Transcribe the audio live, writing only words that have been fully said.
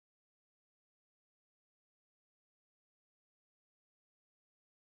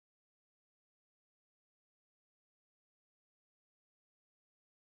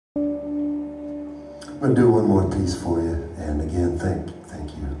I'm gonna do one more piece for you, and again, thank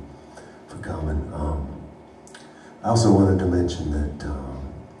you for coming. I also wanted to mention that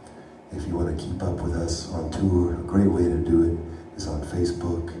if you want to keep up with us on tour, a great way to do it is on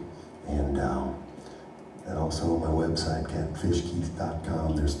Facebook, and also my website,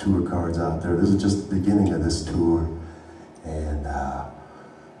 catfishkeith.com. There's tour cards out there. This is just the beginning of this tour, and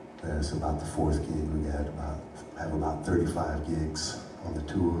there's about the 4th gig. We have about 35 gigs on the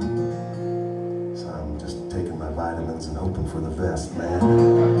tour. So I'm just taking my vitamins and hoping for the best, man.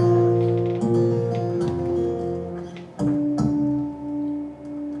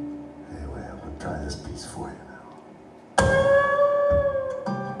 Anyway, I'm gonna try this piece for you now.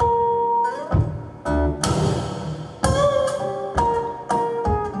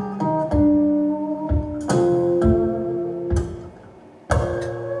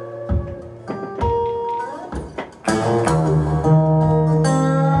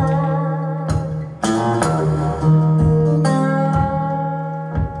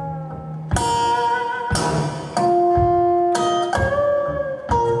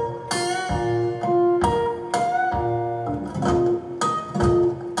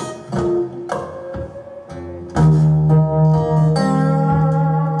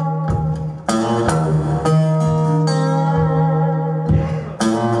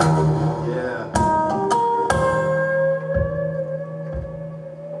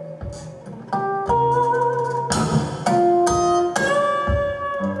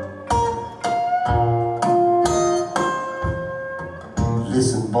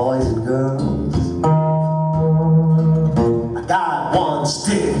 Listen, boys and girls, I got one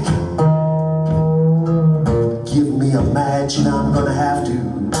stick. Give me a match and I'm gonna have to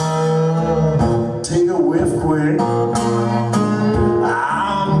take a whiff quick.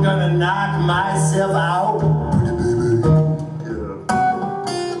 I'm gonna knock myself out, pretty baby.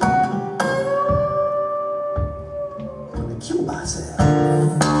 I'm gonna kill myself.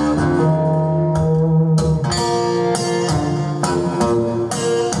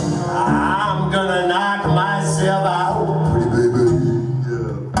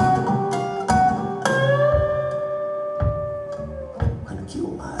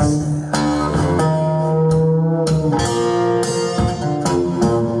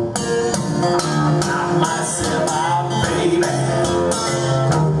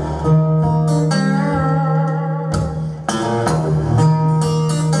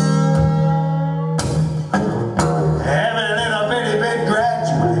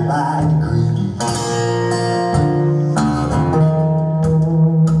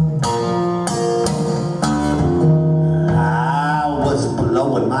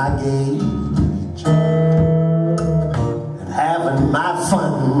 And having my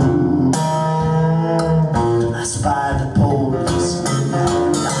fun, and I spied the policeman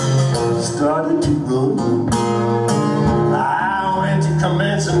and I started to run. I went to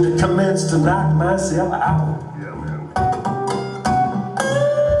commence to knock myself out.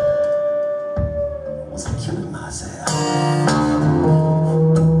 I was killing myself.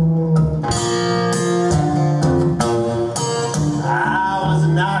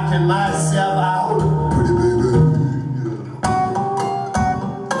 Knocking myself out, pretty baby.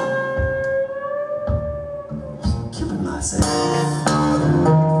 Killing myself.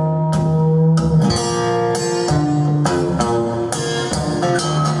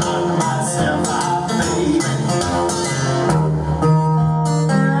 Knocking myself out, baby.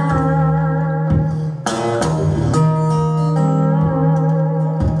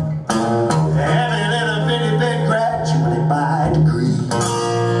 Every little bitty bit gradually by degree.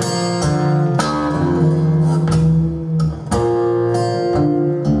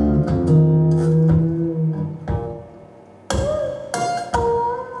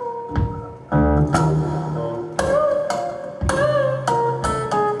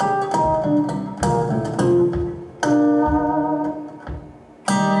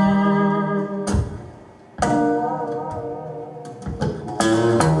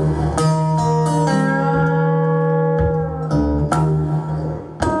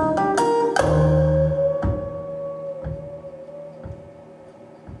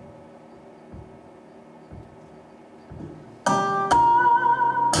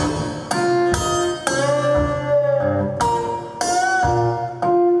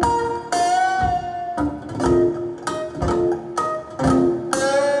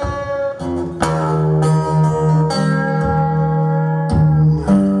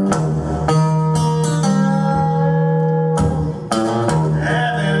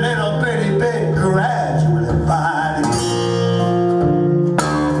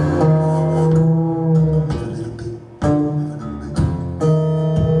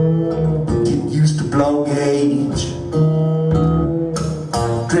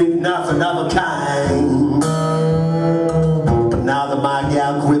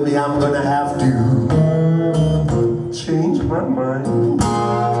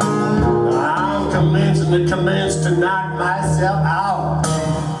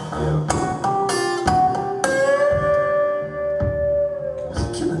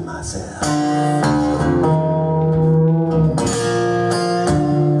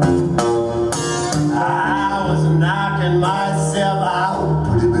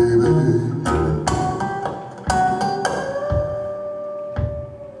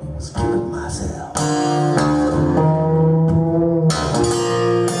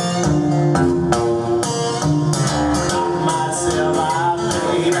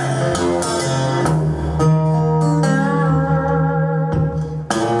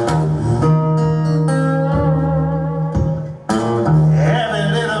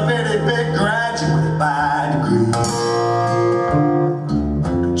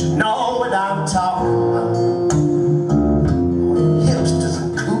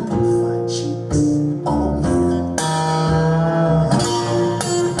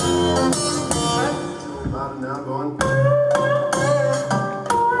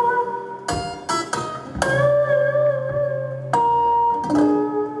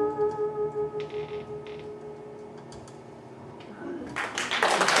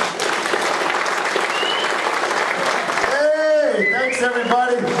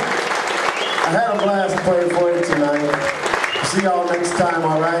 had a blast playing for you tonight. See y'all next time,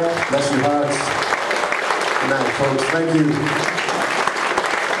 all right? Bless your hearts. Good night, folks. Thank you.